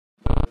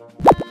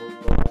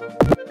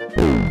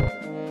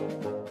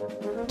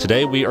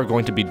Today we are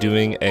going to be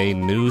doing a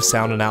new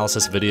sound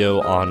analysis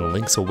video on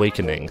Link's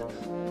Awakening.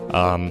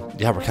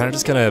 Yeah, we're kind of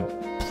just going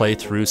to play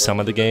through some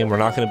of the game. We're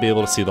not going to be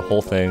able to see the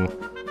whole thing.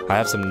 I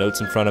have some notes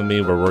in front of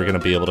me where we're going to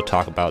be able to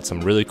talk about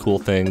some really cool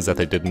things that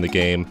they did in the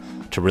game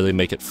to really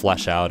make it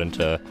flesh out and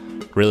to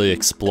really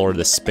explore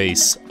the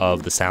space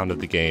of the sound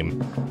of the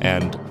game.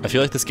 And I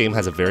feel like this game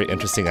has a very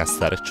interesting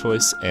aesthetic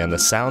choice, and the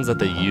sounds that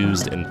they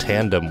used in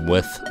tandem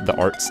with the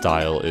art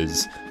style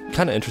is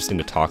kind of interesting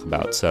to talk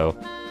about. So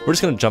we're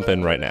just going to jump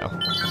in right now.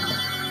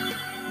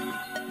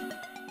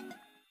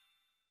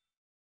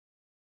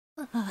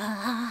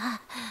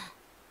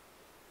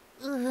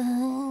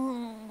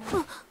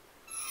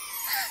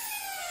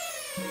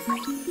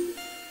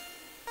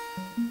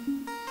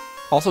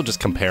 Also, just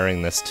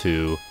comparing this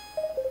to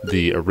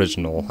the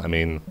original, I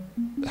mean,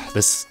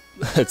 it's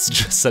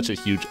just such a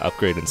huge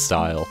upgrade in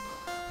style.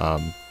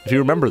 If you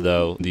remember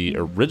though, the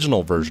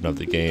original version of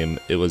the game,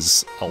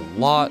 it's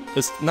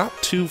not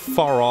too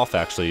far off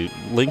actually.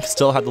 Link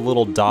still had the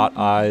little dot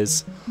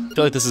eyes. I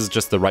feel like this is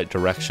just the right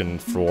direction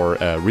for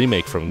a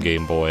remake from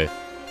Game Boy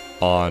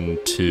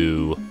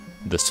onto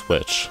the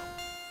Switch.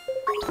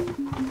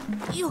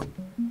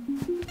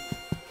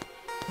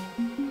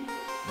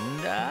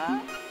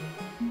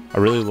 I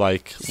really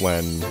like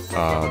when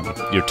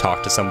you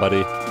talk to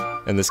somebody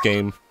in this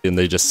game and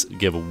they just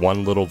give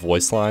one little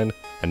voice line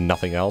and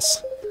nothing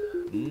else.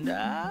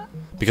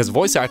 Because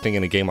voice acting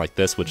in a game like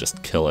this would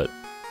just kill it.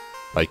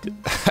 Like,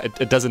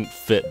 it doesn't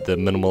fit the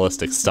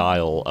minimalistic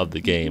style of the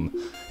game,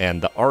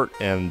 and the art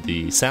and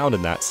the sound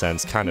in that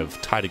sense kind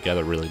of tie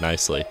together really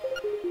nicely.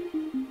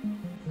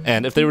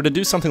 And if they were to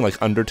do something like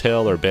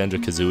Undertale or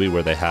Banjo-Kazooie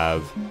where they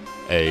have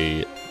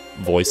a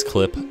voice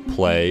clip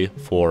play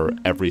for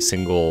every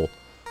single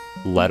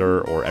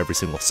letter or every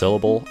single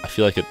syllable, I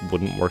feel like it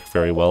wouldn't work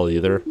very well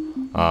either.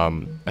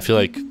 I feel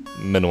like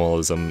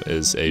minimalism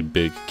is a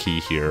big key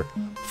here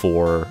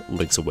for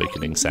Link's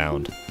Awakening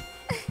sound.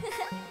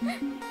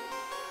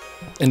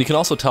 And you can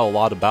also tell a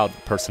lot about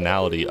the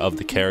personality of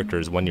the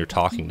characters when you're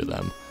talking to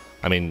them.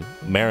 I mean,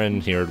 Marin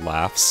here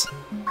laughs.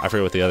 I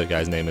forget what the other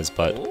guy's name is,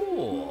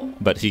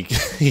 but he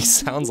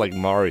sounds like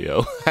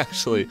Mario,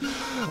 actually.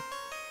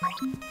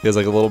 He has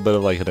like a little bit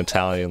of like an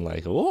Italian,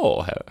 like,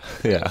 whoa,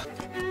 yeah.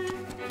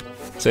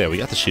 So yeah, we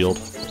got the shield.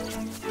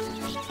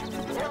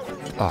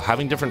 Oh,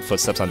 having different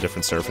footsteps on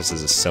different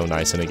surfaces is so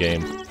nice in a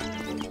game.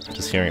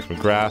 Just hearing it from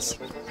grass,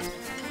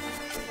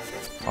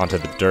 onto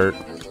the dirt.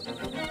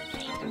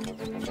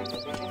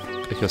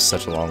 It goes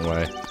such a long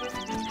way.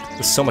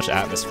 There's so much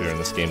atmosphere in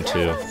this game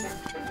too.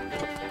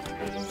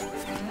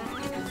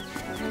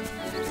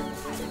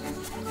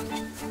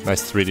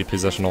 Nice 3D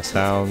positional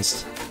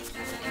sounds.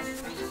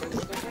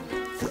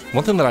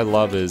 One thing that I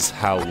love is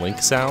how Link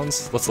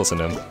sounds. Let's listen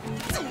to him.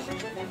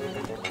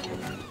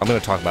 I'm going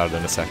to talk about it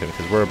in a second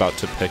because we're about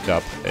to pick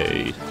up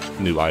a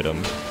new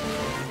item.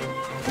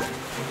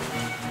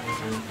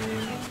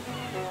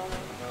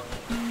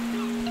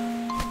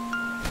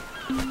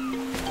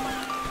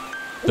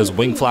 Those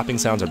wing flapping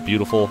sounds are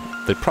beautiful.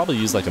 They probably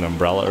use like an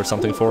umbrella or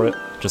something for it,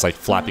 just like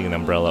flapping an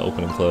umbrella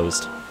open and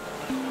closed.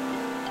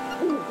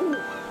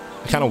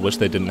 I kind of wish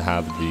they didn't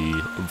have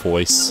the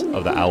voice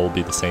of the owl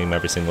be the same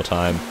every single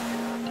time.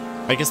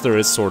 I guess there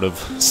is sort of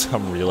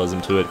some realism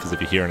to it, because if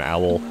you hear an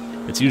owl,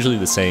 it's usually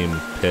the same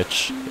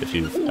pitch if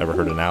you've ever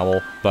heard an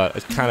owl, but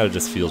it kind of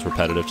just feels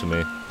repetitive to me.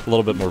 A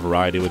little bit more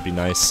variety would be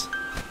nice.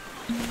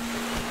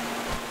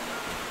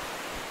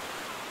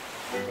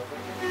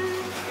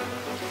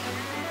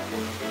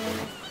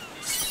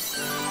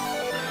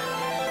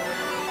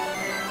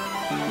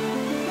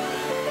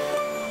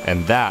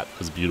 And that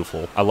was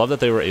beautiful. I love that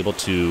they were able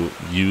to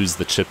use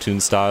the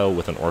chiptune style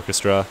with an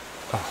orchestra.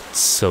 Oh, it's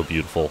so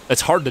beautiful.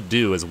 It's hard to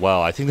do as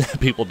well. I think that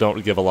people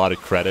don't give a lot of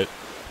credit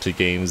to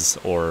games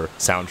or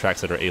soundtracks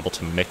that are able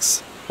to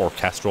mix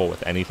orchestral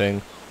with anything.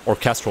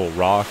 Orchestral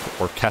rock,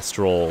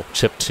 orchestral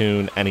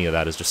chiptune, any of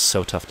that is just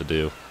so tough to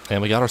do.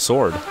 And we got our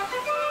sword.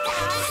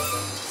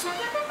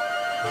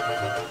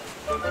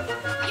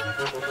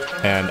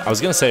 And I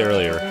was gonna say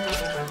earlier,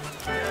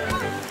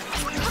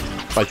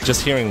 like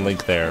just hearing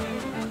Link there,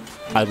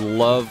 I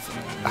love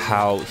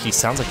how he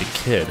sounds like a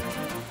kid.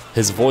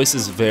 His voice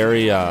is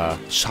very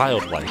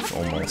childlike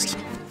almost.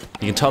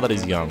 You can tell that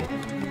he's young.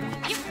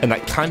 And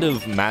that kind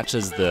of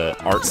matches the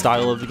art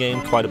style of the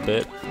game quite a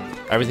bit.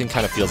 Everything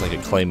kind of feels like a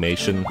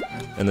claymation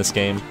in this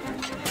game.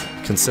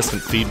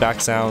 Consistent feedback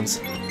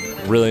sounds,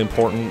 really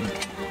important.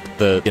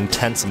 The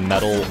intense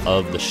metal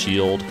of the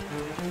shield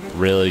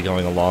really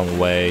going a long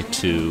way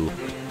to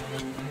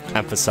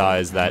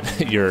emphasize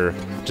that you're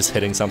just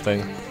hitting something.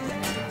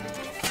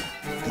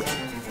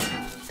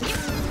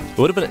 It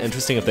would have been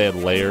interesting if they had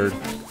layered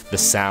the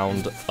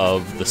sound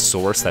of the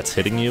source that's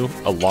hitting you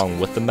along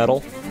with the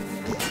metal.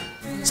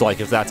 So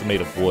like if that's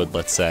made of wood,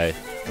 let's say,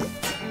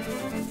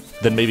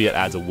 then maybe it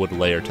adds a wood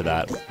layer to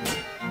that.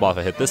 Well, if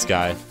I hit this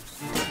guy,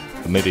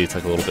 maybe it's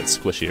like a little bit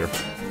squishier.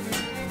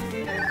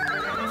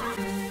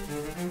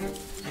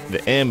 The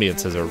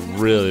ambiences are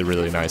really,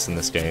 really nice in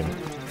this game.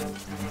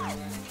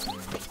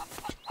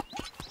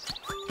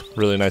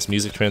 Really nice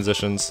music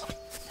transitions.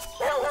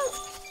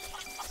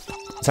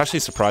 It's actually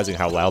surprising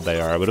how loud they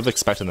are. I would have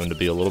expected them to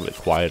be a little bit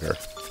quieter.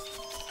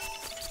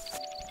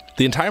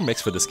 The entire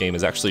mix for this game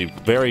is actually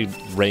very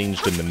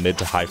ranged in the mid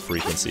to high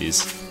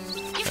frequencies,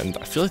 and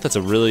I feel like that's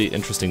a really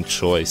interesting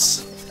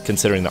choice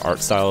considering the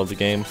art style of the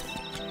game.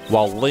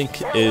 While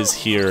Link is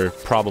here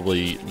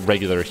probably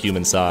regular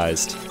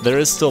human-sized, there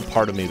is still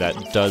part of me that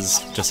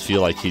does just feel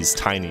like he's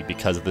tiny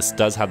because this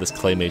does have this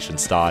claymation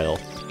style.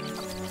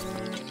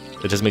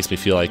 It just makes me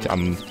feel like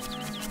I'm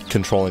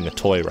controlling a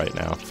toy right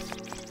now.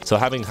 So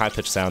having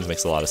high-pitched sounds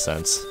makes a lot of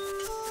sense.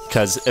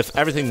 Because if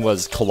everything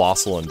was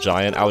colossal and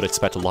giant, I would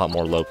expect a lot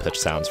more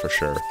low-pitched sounds for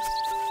sure.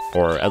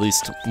 Or at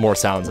least more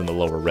sounds in the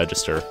lower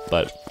register.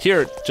 But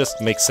here, it just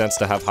makes sense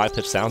to have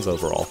high-pitched sounds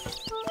overall.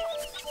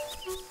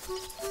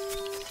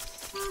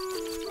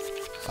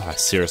 Oh, I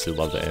seriously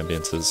love the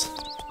ambiances.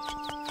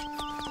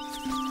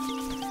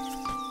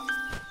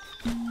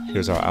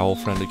 Here's our owl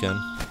friend again.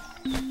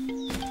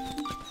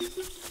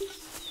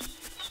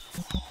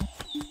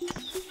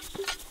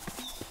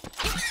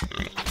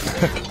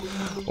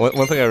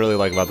 One thing I really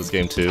like about this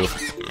game too,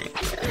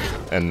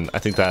 and I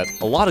think that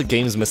a lot of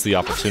games miss the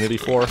opportunity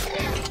for,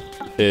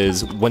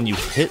 is when you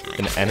hit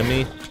an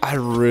enemy, I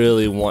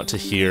really want to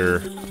hear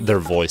their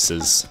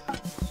voices.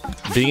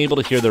 Being able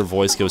to hear their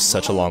voice goes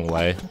such a long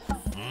way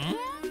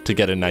to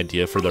get an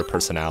idea for their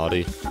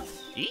personality.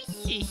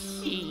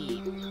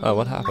 Oh,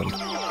 what happened?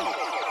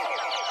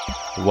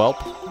 Welp.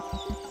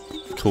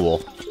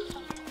 Cool.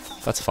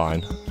 That's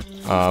fine.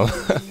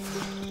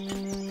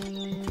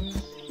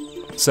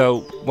 So,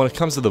 when it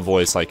comes to the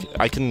voice, like,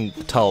 I can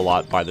tell a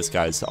lot by this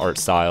guy's art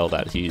style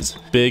that he's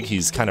big,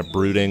 he's kind of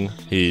brooding,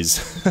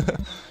 he's...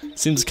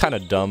 seems kind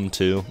of dumb,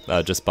 too,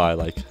 just by,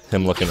 like,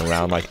 him looking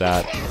around like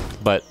that.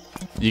 But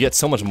you get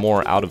so much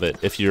more out of it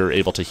if you're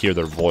able to hear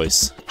their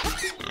voice.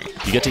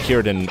 You get to hear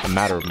it in a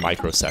matter of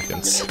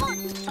microseconds.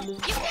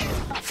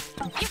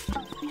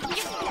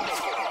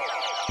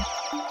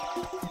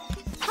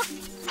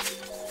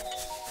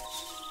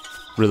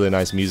 Really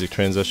nice music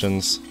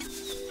transitions.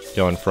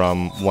 Going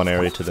from one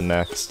area to the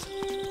next.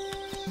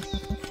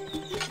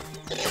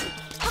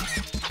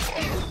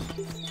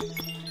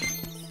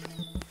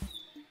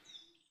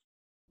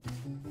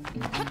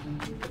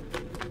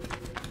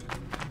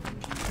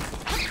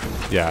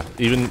 Yeah,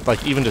 even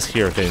just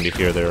getting to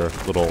hear their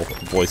little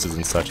voices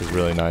and such is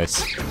really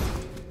nice.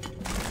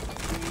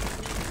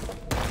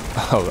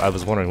 Oh, I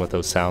was wondering what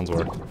those sounds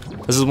were.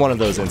 This is one of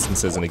those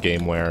instances in a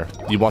game where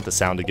you want the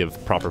sound to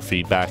give proper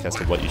feedback as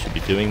to what you should be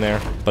doing there,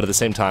 but at the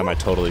same time I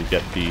totally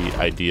get the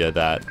idea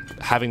that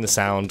having the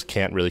sound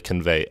can't really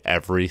convey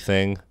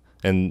everything,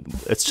 and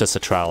it's just a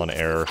trial and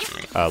error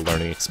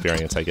learning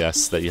experience, I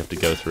guess, that you have to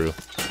go through.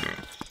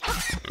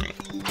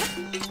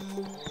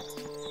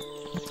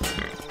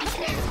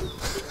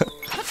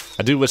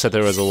 I do wish that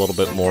there was a little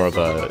bit more of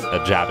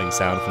a jabbing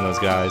sound from those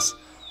guys.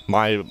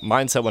 My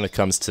mindset when it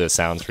comes to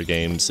sounds for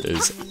games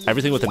is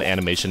everything with an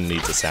animation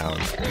needs a sound.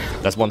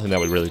 That's one thing that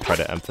we really try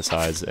to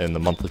emphasize in the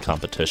monthly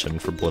competition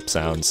for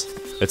Blipsounds.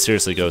 It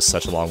seriously goes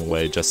such a long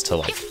way just to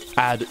like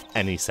add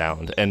any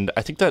sound, and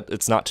I think that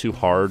it's not too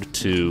hard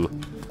to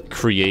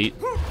create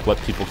what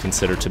people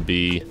consider to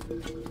be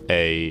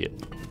a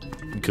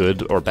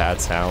good or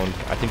bad sound.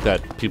 I think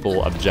that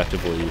people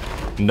objectively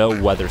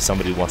know whether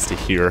somebody wants to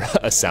hear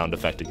a sound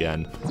effect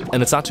again,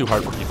 and it's not too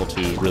hard for people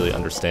to really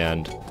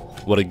understand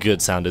what a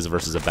good sound is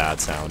versus a bad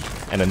sound.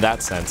 And in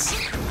that sense,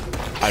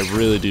 I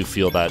really do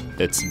feel that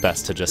it's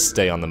best to just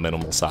stay on the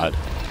minimal side.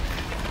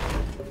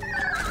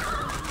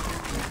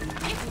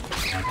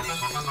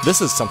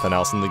 This is something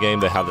else in the game.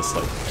 They have this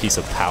like piece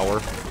of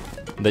power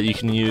that you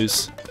can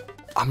use.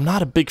 I'm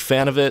not a big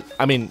fan of it.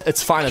 I mean,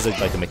 it's fine as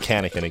like a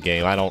mechanic in a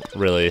game. I don't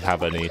really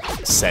have any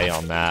say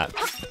on that.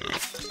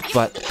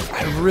 But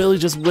I really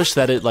just wish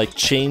that it like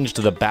changed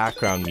the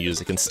background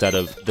music instead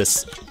of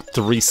this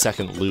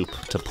 3-second loop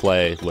to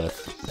play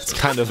with. It's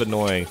kind of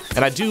annoying.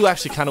 And I do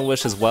actually kind of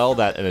wish as well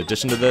that in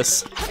addition to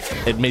this,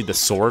 it made the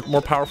sword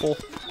more powerful.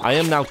 I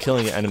am now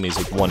killing enemies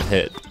with one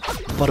hit,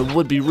 but it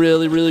would be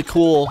really, really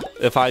cool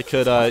if I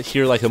could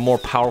hear like a more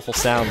powerful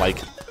sound, like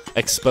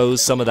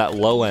expose some of that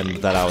low end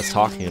that I was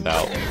talking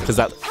about. Because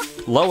that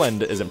low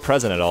end isn't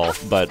present at all,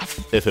 but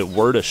if it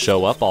were to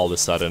show up all of a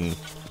sudden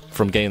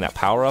from getting that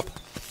power up,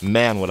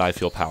 man, would I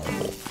feel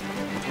powerful.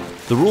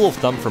 The rule of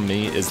thumb for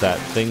me is that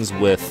things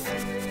with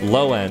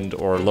low end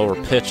or lower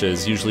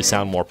pitches usually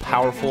sound more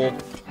powerful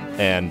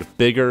and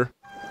bigger,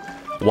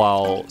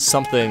 while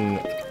something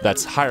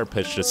that's higher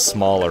pitched is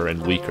smaller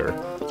and weaker.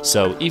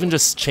 So even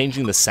just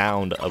changing the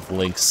sound of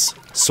Link's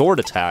sword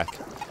attack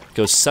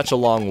goes such a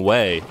long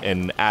way,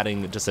 and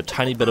adding just a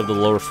tiny bit of the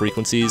lower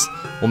frequencies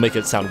will make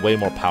it sound way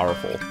more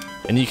powerful.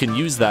 And you can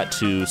use that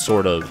to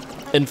sort of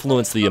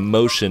influence the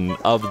emotion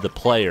of the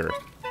player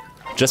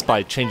just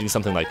by changing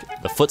something like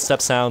the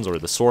footstep sounds or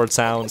the sword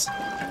sounds.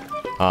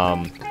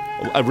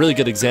 A really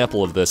good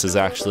example of this is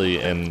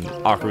actually in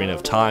Ocarina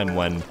of Time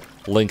when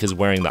Link is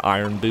wearing the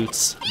iron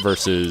boots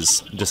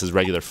versus just his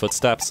regular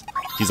footsteps,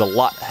 he's a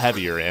lot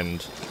heavier,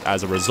 and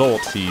as a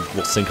result, he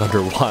will sink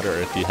underwater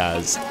if he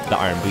has the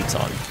iron boots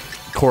on.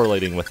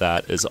 Correlating with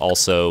that is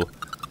also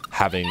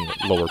having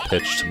lower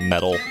pitched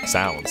metal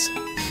sounds.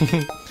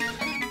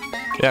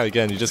 Yeah,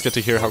 again, you just get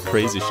to hear how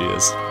crazy she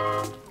is.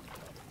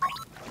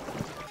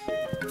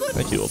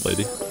 Thank you, old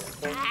lady.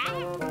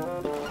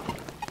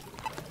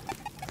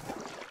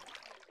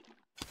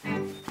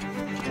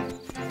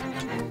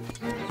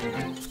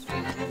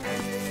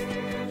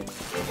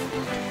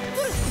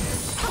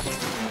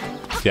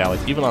 Yeah,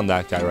 like even on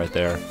that guy right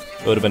there,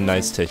 it would have been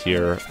nice to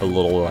hear a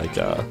little like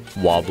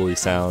wobbly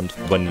sound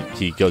when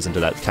he goes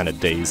into that kind of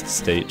dazed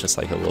state, just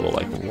like a little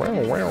like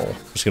wow wow.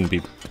 Which is going to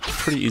be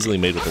pretty easily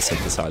made with a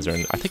synthesizer,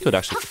 and I think it would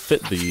actually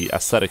fit the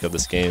aesthetic of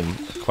this game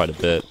quite a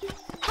bit.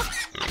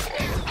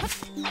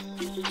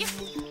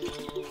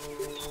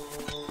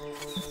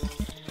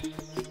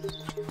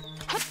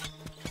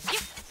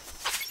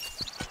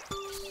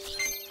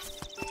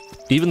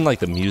 Even like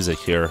the music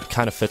here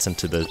kind of fits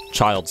into the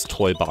child's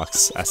toy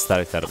box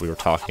aesthetic that we were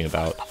talking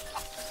about.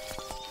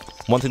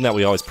 One thing that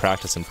we always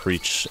practice and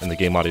preach in the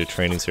game audio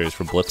training series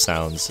for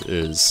Blipsounds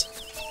is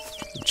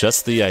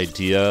just the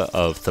idea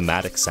of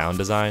thematic sound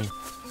design,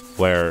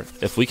 where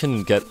if we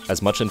can get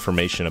as much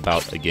information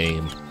about a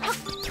game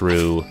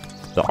through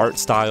the art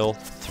style,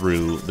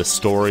 through the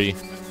story,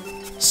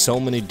 so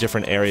many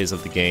different areas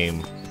of the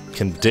game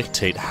can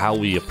dictate how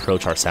we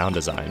approach our sound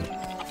design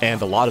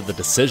and a lot of the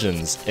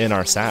decisions in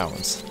our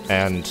sounds.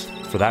 And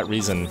for that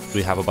reason,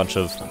 we have a bunch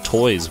of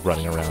toys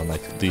running around.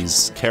 Like,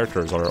 these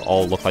characters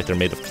all look like they're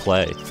made of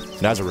clay.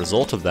 And as a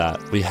result of that,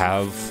 we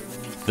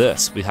have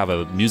this. We have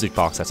a music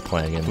box that's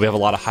playing, and we have a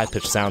lot of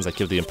high-pitched sounds that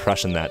give the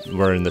impression that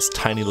we're in this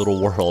tiny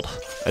little world.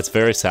 It's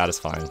very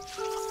satisfying.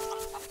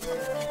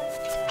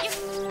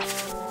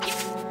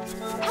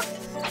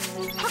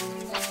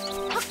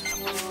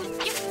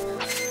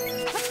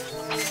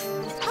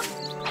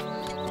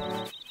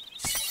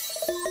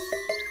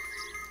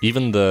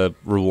 Even the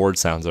reward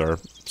sounds are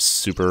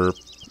super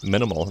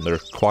minimal, they're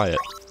quiet.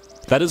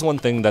 That is one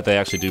thing that they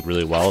actually do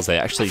really well, is they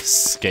actually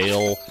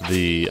scale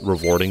the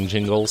rewarding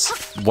jingles.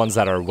 Ones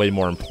that are way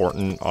more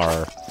important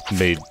are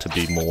made to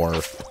be more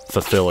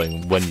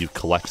fulfilling when you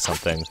collect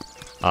something.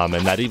 And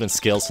that even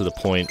scales to the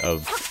point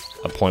of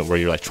a point where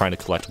you're like trying to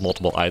collect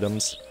multiple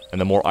items,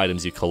 and the more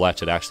items you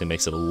collect, it actually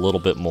makes it a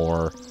little bit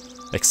more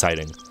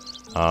exciting.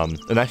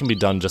 And that can be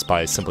done just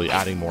by simply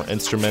adding more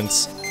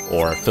instruments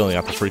or filling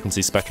out the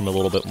frequency spectrum a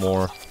little bit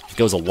more. It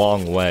goes a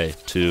long way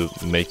to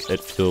make it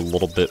feel a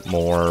little bit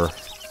more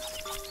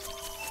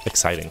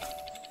exciting.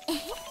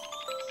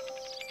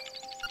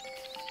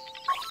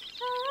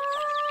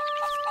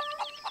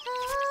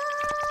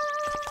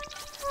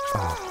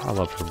 Oh, I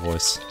love her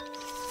voice.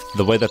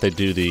 The way that they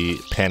do the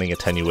panning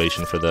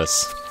attenuation for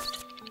this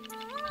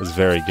is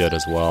very good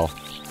as well.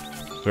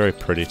 Very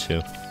pretty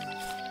too.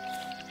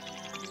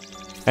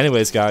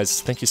 Anyways,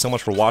 guys, thank you so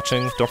much for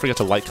watching. Don't forget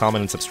to like,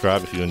 comment, and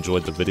subscribe if you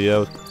enjoyed the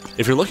video.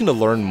 If you're looking to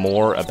learn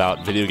more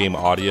about video game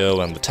audio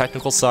on the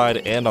technical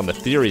side and on the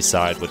theory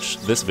side, which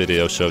this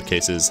video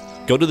showcases,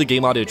 go to the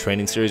Game Audio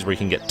Training Series, where you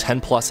can get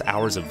 10+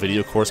 hours of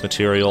video course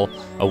material,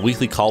 a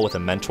weekly call with a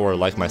mentor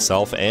like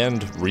myself,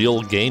 and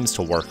real games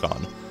to work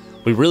on.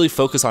 We really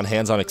focus on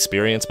hands-on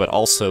experience, but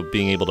also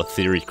being able to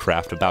theory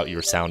craft about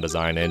your sound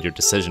design and your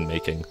decision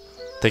making.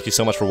 Thank you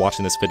so much for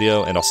watching this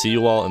video, and I'll see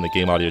you all in the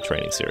Game Audio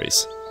Training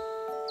Series.